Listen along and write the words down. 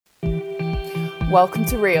Welcome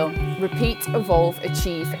to Real, Repeat, Evolve,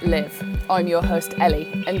 Achieve, Live. I'm your host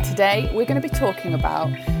Ellie, and today we're going to be talking about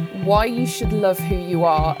why you should love who you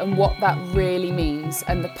are and what that really means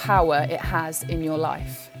and the power it has in your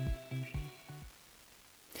life.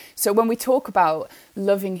 So when we talk about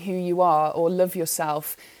loving who you are or love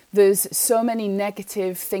yourself, there's so many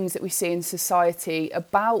negative things that we see in society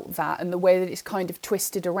about that and the way that it's kind of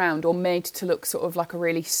twisted around or made to look sort of like a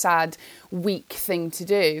really sad, weak thing to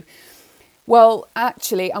do. Well,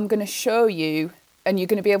 actually, I'm going to show you, and you're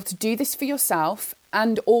going to be able to do this for yourself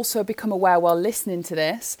and also become aware while listening to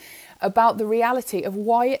this about the reality of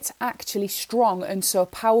why it's actually strong and so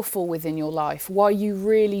powerful within your life, why you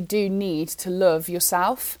really do need to love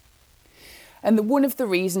yourself. And one of the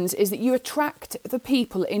reasons is that you attract the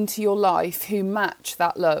people into your life who match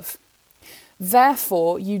that love.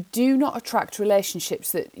 Therefore, you do not attract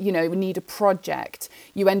relationships that, need a project.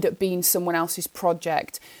 You end up being someone else's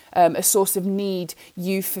project, a source of need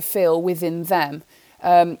you fulfill within them.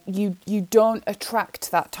 You don't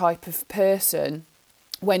attract that type of person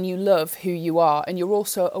when you love who you are, and you're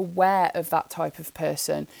also aware of that type of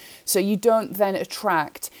person. So you don't then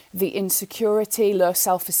attract the insecurity, low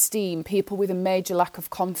self-esteem, people with a major lack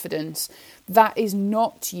of confidence. That is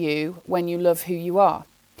not you when you love who you are.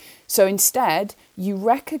 So instead, you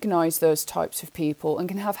recognise those types of people and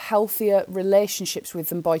can have healthier relationships with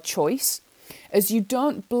them by choice, as you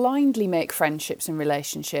don't blindly make friendships and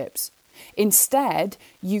relationships. Instead,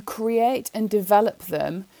 you create and develop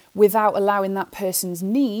them without allowing that person's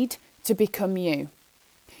need to become you.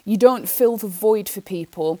 You don't fill the void for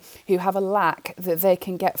people who have a lack that they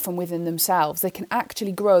can get from within themselves. They can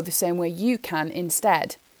actually grow the same way you can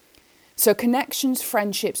instead. So connections,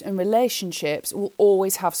 friendships and relationships will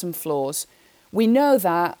always have some flaws. We know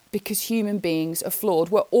that because human beings are flawed.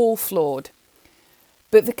 We're all flawed.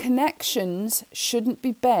 But the connections shouldn't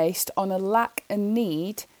be based on a lack and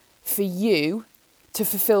need for you to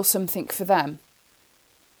fulfill something for them.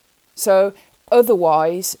 So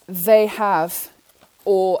otherwise they have,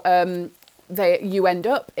 you end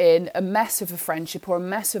up in a mess of a friendship or a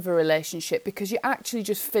mess of a relationship because you're actually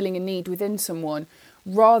just filling a need within someone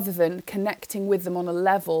rather than connecting with them on a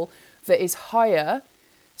level that is higher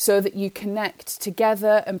so that you connect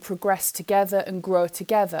together and progress together and grow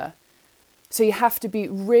together. So you have to be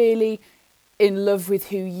really in love with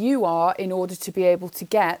who you are in order to be able to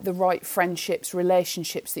get the right friendships,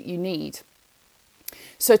 relationships that you need.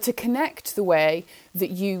 So to connect the way that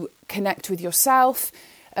you connect with yourself,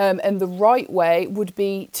 and the right way would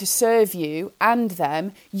be to serve you and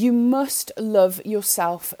them, you must love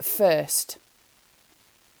yourself first.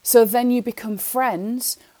 So then you become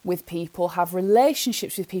friends with people, have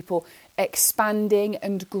relationships with people, expanding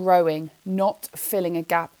and growing, not filling a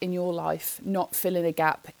gap in your life, not filling a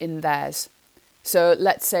gap in theirs. So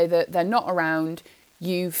let's say that they're not around,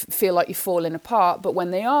 you feel like you're falling apart, but when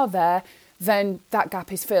they are there, then that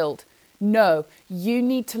gap is filled. No, you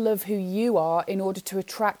need to love who you are in order to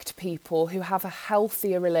attract people who have a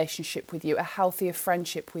healthier relationship with you, a healthier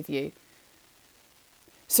friendship with you.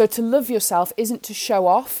 So to love yourself isn't to show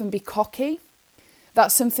off and be cocky.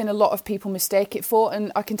 That's something a lot of people mistake it for. And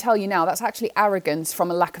I can tell you now, that's actually arrogance from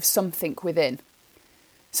a lack of something within.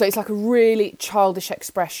 So it's like a really childish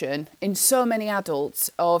expression in so many adults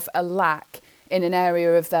of a lack in an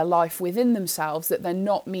area of their life within themselves that they're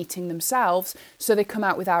not meeting themselves. So they come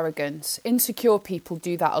out with arrogance. Insecure people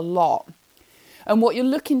do that a lot. And what you're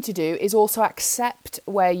looking to do is also accept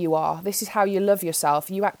where you are. This is how you love yourself.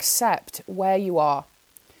 You accept where you are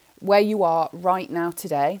right now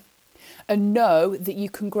today, and know that you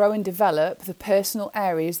can grow and develop the personal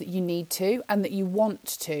areas that you need to and that you want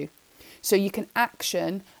to. So you can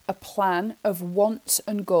action a plan of wants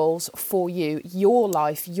and goals for you, your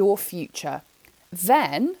life, your future.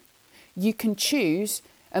 Then you can choose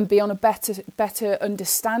and be on a better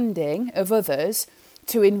understanding of others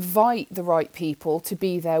to invite the right people to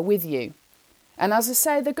be there with you. And as I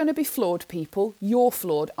say, they're going to be flawed people. You're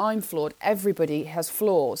flawed, I'm flawed, everybody has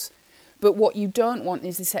flaws. But what you don't want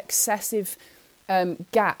is this excessive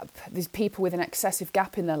gap, these people with an excessive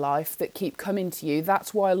gap in their life that keep coming to you.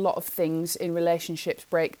 That's why a lot of things in relationships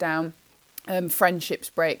break down, friendships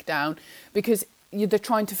break down, because they're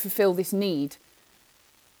trying to fulfill this need.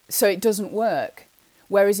 So it doesn't work.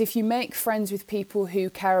 Whereas if you make friends with people who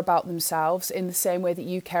care about themselves in the same way that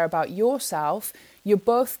you care about yourself, you're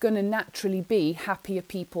both going to naturally be happier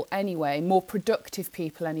people anyway, more productive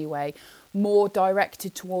people anyway, more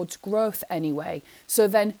directed towards growth anyway. So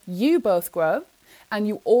then you both grow and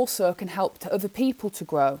you also can help to other people to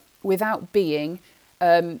grow without being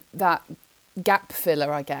that gap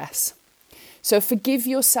filler, I guess. So forgive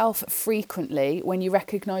yourself frequently when you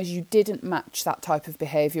recognise you didn't match that type of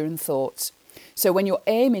behaviour and thoughts. So when you're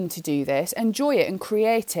aiming to do this, enjoy it and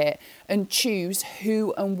create it and choose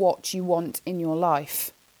who and what you want in your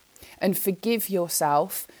life. And forgive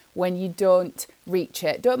yourself when you don't reach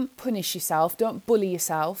it. Don't punish yourself, don't bully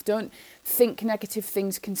yourself, don't think negative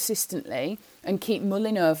things consistently and keep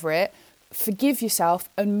mulling over it. Forgive yourself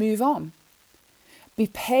and move on. Be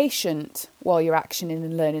patient while you're actioning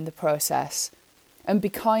and learning the process, and be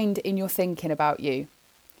kind in your thinking about you,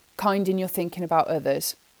 kind in your thinking about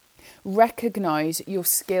others. Recognise your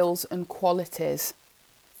skills and qualities.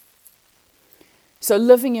 So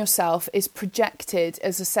loving yourself is projected,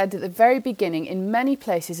 as I said at the very beginning, in many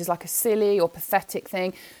places as like a silly or pathetic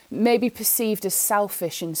thing, maybe perceived as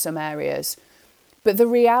selfish in some areas. But the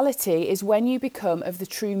reality is when you become of the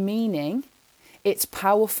true meaning, it's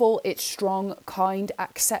powerful, it's strong, kind,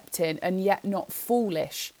 accepting, and yet not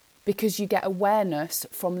foolish, because you get awareness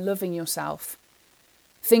from loving yourself.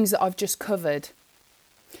 Things that I've just covered.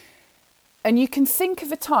 And you can think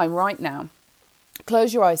of a time right now,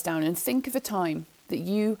 close your eyes down and think of a time that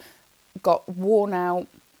you got worn out,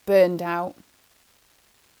 burned out.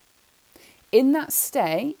 In that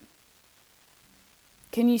state,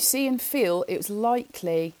 can you see and feel it was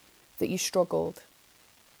likely that you struggled?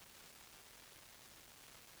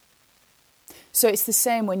 So it's the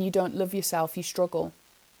same when you don't love yourself, you struggle.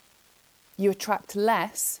 You attract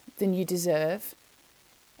less than you deserve,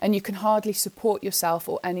 and you can hardly support yourself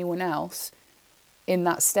or anyone else in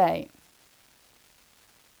that state.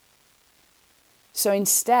 So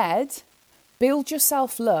instead, build your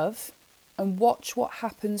self-love and watch what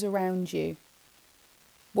happens around you,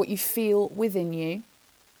 what you feel within you.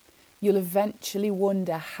 You'll eventually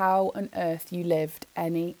wonder how on earth you lived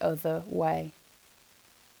any other way.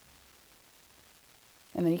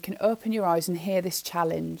 And then you can open your eyes and hear this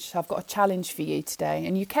challenge. I've got a challenge for you today,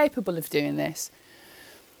 and you're capable of doing this.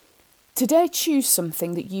 Today, choose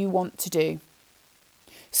something that you want to do.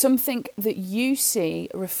 Something that you see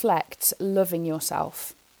reflects loving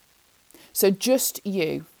yourself. So just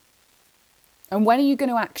you. And when are you going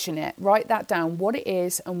to action it? Write that down, what it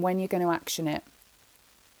is and when you're going to action it.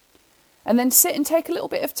 And then sit and take a little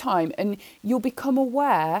bit of time, and you'll become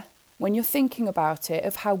aware when you're thinking about it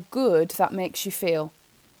of how good that makes you feel.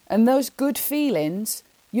 And those good feelings,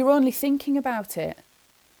 you're only thinking about it.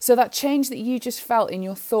 So that change that you just felt in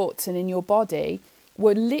your thoughts and in your body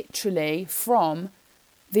were literally from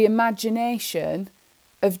the imagination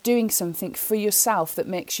of doing something for yourself that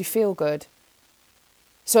makes you feel good.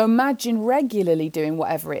 So imagine regularly doing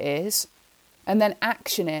whatever it is and then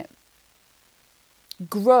action it.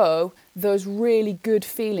 Grow those really good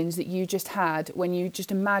feelings that you just had when you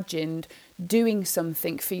just imagined doing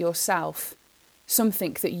something for yourself.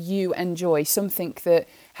 Something that you enjoy, something that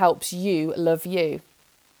helps you love you.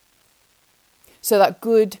 So that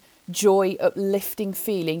good, joy, uplifting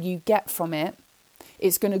feeling you get from it,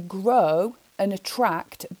 it's going to grow and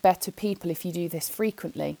attract better people if you do this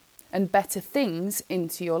frequently, and better things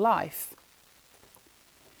into your life.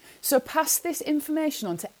 So pass this information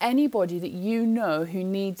on to anybody that you know who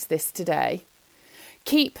needs this today.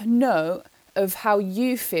 Keep note of how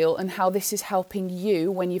you feel and how this is helping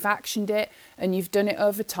you when you've actioned it and you've done it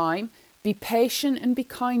over time. Be patient and be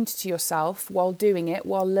kind to yourself while doing it,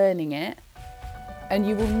 while learning it. And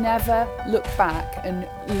you will never look back and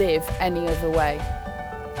live any other way.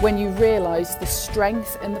 When you realise the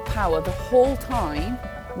strength and the power the whole time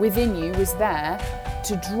within you was there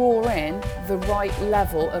to draw in the right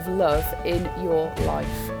level of love in your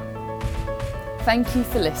life. Thank you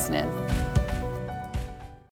for listening.